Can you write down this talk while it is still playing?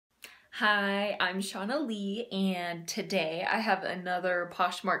Hi, I'm Shauna Lee, and today I have another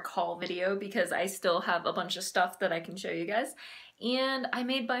Poshmark haul video because I still have a bunch of stuff that I can show you guys. And I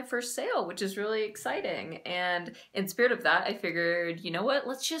made my first sale, which is really exciting. And in spirit of that, I figured, you know what,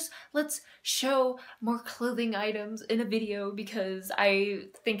 let's show more clothing items in a video because I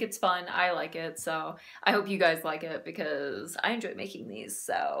think it's fun. I like it. So I hope you guys like it because I enjoy making these.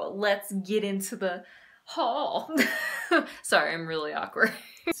 So let's get into the haul. Sorry, I'm really awkward.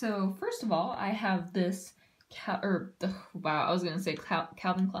 So first of all, I have this wow, I was gonna say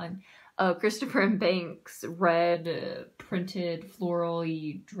Calvin Klein, Christopher and Banks red printed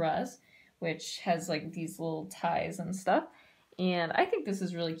floral-y dress, which has like these little ties and stuff. And I think this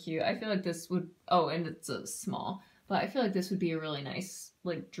is really cute. I feel like this would, oh, and it's a small, but I feel like this would be a really nice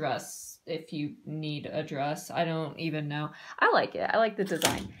like dress if you need a dress. I don't even know. I like it. I like the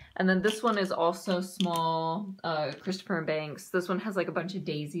design. And then this one is also small, Christopher and Banks. This one has like a bunch of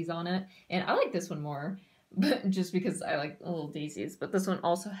daisies on it. And I like this one more, but just because I like little daisies. But this one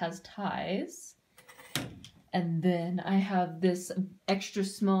also has ties. And then I have this extra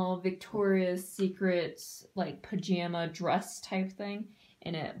small Victoria's Secret like pajama dress type thing.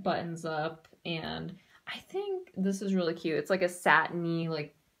 And it buttons up. And I think this is really cute. It's like a satiny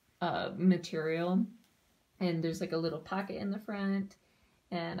like material. And there's like a little pocket in the front.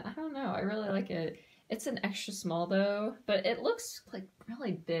 And I don't know, I really like it. It's an extra small though, but it looks like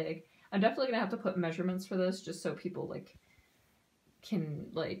really big. I'm definitely gonna have to put measurements for this just so people like can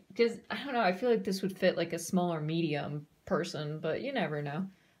like, because I don't know, I feel like this would fit like a small or medium person, but you never know.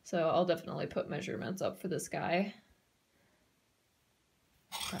 So I'll definitely put measurements up for this guy.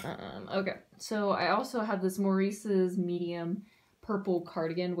 Okay, so I also have this Maurice's medium purple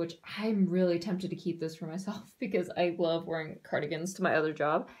cardigan, which I'm really tempted to keep this for myself because I love wearing cardigans to my other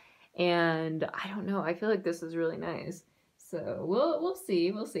job. And I don't know, I feel like this is really nice. So we'll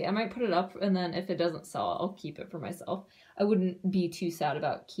see. I might put it up, and then if it doesn't sell, I'll keep it for myself. I wouldn't be too sad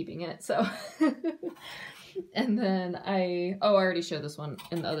about keeping it, so. And then I already showed this one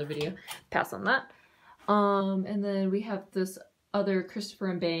in the other video. Pass on that. And then we have this other Christopher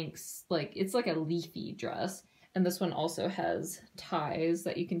and Banks, like, it's like a leafy dress. And this one also has ties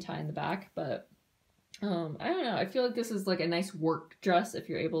that you can tie in the back, but I don't know. I feel like this is like a nice work dress if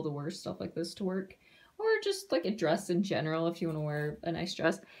you're able to wear stuff like this to work, or just like a dress in general if you want to wear a nice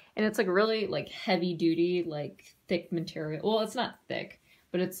dress. And it's like really like heavy duty, like thick material. Well, it's not thick,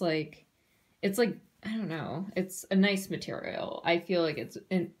 but it's like, I don't know. It's a nice material. I feel like it's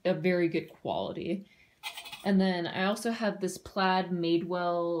a very good quality. And then I also have this plaid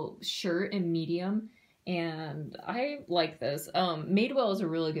Madewell shirt in medium. And I like this. Madewell is a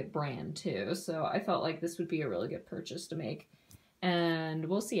really good brand too, so I felt like this would be a really good purchase to make. And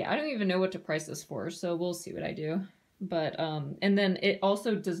we'll see. I don't even know what to price this for, so we'll see what I do. But, and then it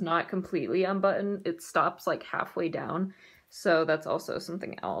also does not completely unbutton. It stops like halfway down, so that's also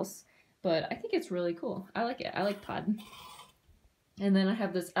something else. But I think it's really cool. I like it. I like plaid. And then I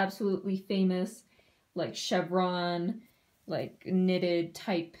have this absolutely famous, like, chevron, like knitted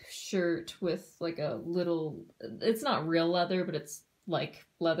type shirt with like a little, it's not real leather, but it's like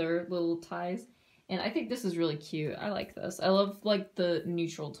leather little ties. And I think this is really cute. I like this. I love like the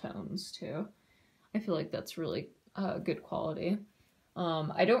neutral tones too. I feel like that's really good quality.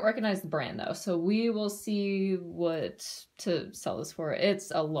 I don't recognize the brand though, so we will see what to sell this for.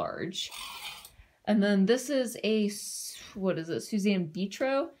 It's a large. And then this is a, what is it, Suzanne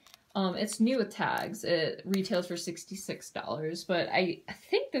Vitro. It's new with tags. It retails for $66, but I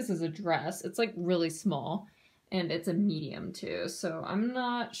think this is a dress. It's like really small, and it's a medium too, so I'm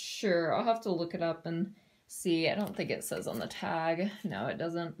not sure. I'll have to look it up and see. I don't think it says on the tag. No, it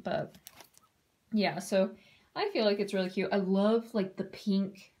doesn't, but yeah, so I feel like it's really cute. I love like the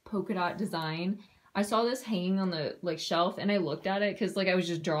pink polka dot design. I saw this hanging on the like shelf, and I looked at it because like I was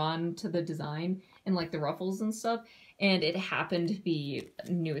just drawn to the design and like the ruffles and stuff. And it happened to be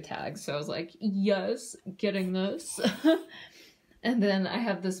new with tags, so I was like, yes, getting this. And then I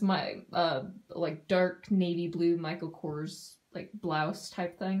have this like dark navy blue Michael Kors like blouse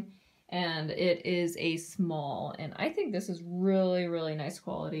type thing, and it is a small, and I think this is really, really nice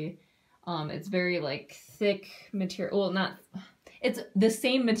quality. It's very like thick material. Well, not, it's the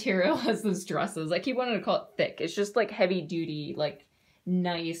same material as those dresses. I keep wanting to call it thick. It's just like heavy duty, like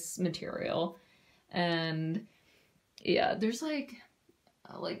nice material. And yeah, there's like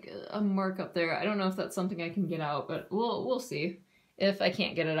a mark up there. I don't know if that's something I can get out, but we'll see. If I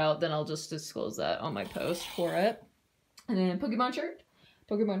can't get it out, then I'll just disclose that on my post for it. And then Pokemon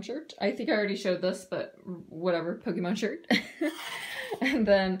shirt. I think I already showed this, but whatever, Pokemon shirt. And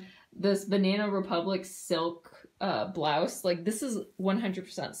then this Banana Republic silk blouse. Like, this is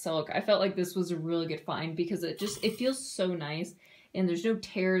 100% silk. I felt like this was a really good find because it feels so nice, and there's no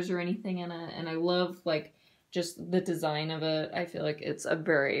tears or anything in it, and I love, like, just the design of it. I feel like it's a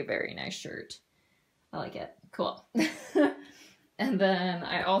very, very nice shirt. I like it. Cool. And then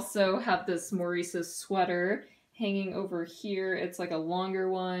I also have this Maurice's sweater hanging over here. It's like a longer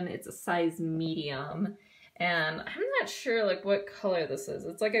one. It's a size medium. And I'm not sure like what color this is.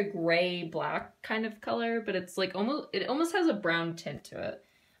 It's like a gray black kind of color, but it's like it almost has a brown tint to it.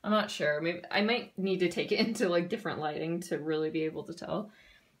 I'm not sure. Maybe I might need to take it into like different lighting to really be able to tell.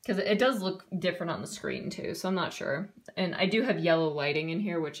 Because it does look different on the screen too, so I'm not sure. And I do have yellow lighting in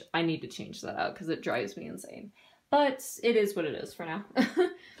here, which I need to change that out because it drives me insane. But it is what it is for now.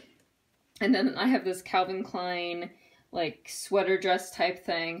 And then I have this Calvin Klein, like, sweater dress type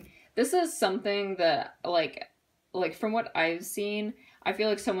thing. This is something that, like from what I've seen, I feel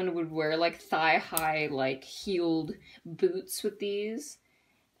like someone would wear, like, thigh-high, like, heeled boots with these.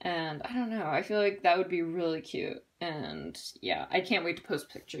 And I don't know, I feel like that would be really cute. And yeah, I can't wait to post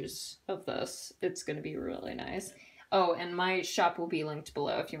pictures of this. It's gonna be really nice. Oh, and my shop will be linked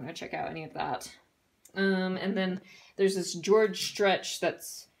below if you want to check out any of that. And then there's this George Stretch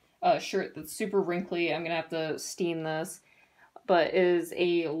that's a shirt that's super wrinkly. I'm gonna have to steam this, but it is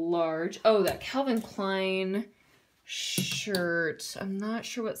a large. Oh, that Calvin Klein shirt. I'm not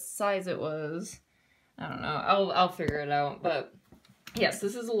sure what size it was. I don't know. I'll figure it out. But yes,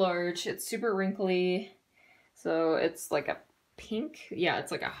 this is a large. It's super wrinkly. So it's like a pink. Yeah,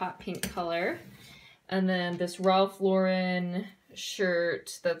 it's like a hot pink color. And then this Ralph Lauren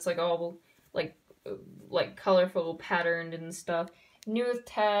shirt that's like all like colorful patterned and stuff. New with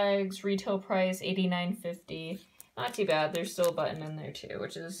tags, retail price $89.50. Not too bad. There's still a button in there too,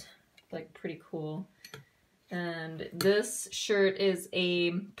 which is like pretty cool. And this shirt is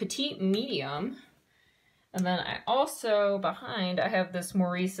a petite medium. And then I also, behind, I have this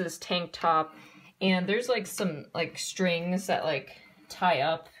Maurice's tank top. And there's like some like strings that like tie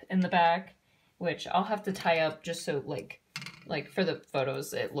up in the back, which I'll have to tie up just so like for the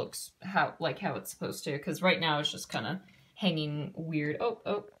photos it looks how it's supposed to. Because right now it's just kind of hanging weird.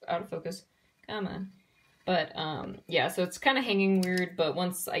 Oh, out of focus. Come on. But yeah, so it's kind of hanging weird, but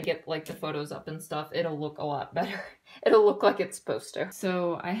once I get like the photos up and stuff, it'll look a lot better. It'll look like it's supposed to.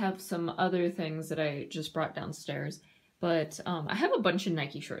 So I have some other things that I just brought downstairs, but I have a bunch of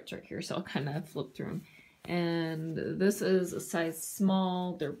Nike shorts right here, so I'll kind of flip through them. And this is a size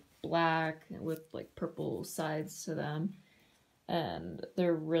small. They're black with like purple sides to them, and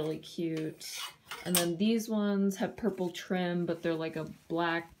they're really cute. And then these ones have purple trim, but they're like a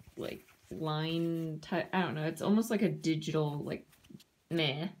black like line type. I don't know, it's almost like a digital like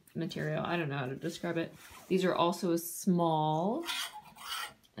meh material. I don't know how to describe it. These are also a small,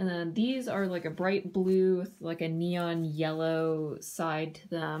 and then these are like a bright blue with like a neon yellow side to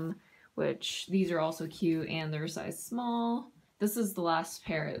them, which these are also cute, and they're a size small. This is the last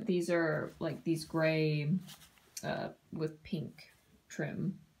pair. These are like these gray with pink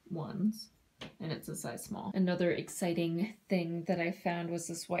trim ones, and it's a size small. Another exciting thing that I found was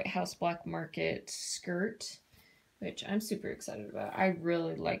this White House Black Market skirt, which I'm super excited about. I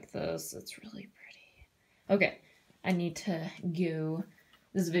really like this. It's really pretty. Okay, I need to go.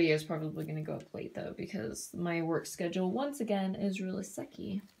 This video is probably going to go up late though, because my work schedule once again is really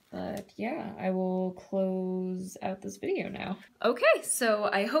sucky. But yeah, I will close out this video now. Okay, so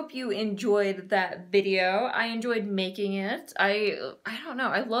I hope you enjoyed that video. I enjoyed making it. I don't know,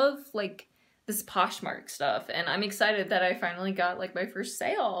 I love like this Poshmark stuff, and I'm excited that I finally got like my first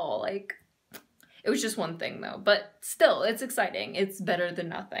sale. Like, it was just one thing though, but still, it's exciting. It's better than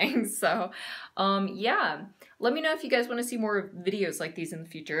nothing. So, yeah, let me know if you guys want to see more videos like these in the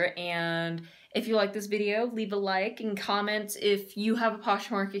future, and if you like this video, leave a like and comment if you have a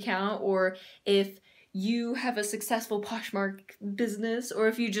Poshmark account, or if you have a successful Poshmark business, or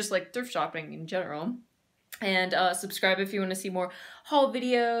if you just like thrift shopping in general. And subscribe if you want to see more haul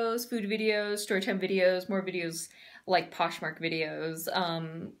videos, food videos, storytime videos, more videos like Poshmark videos,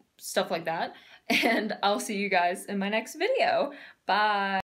 stuff like that. And I'll see you guys in my next video. Bye!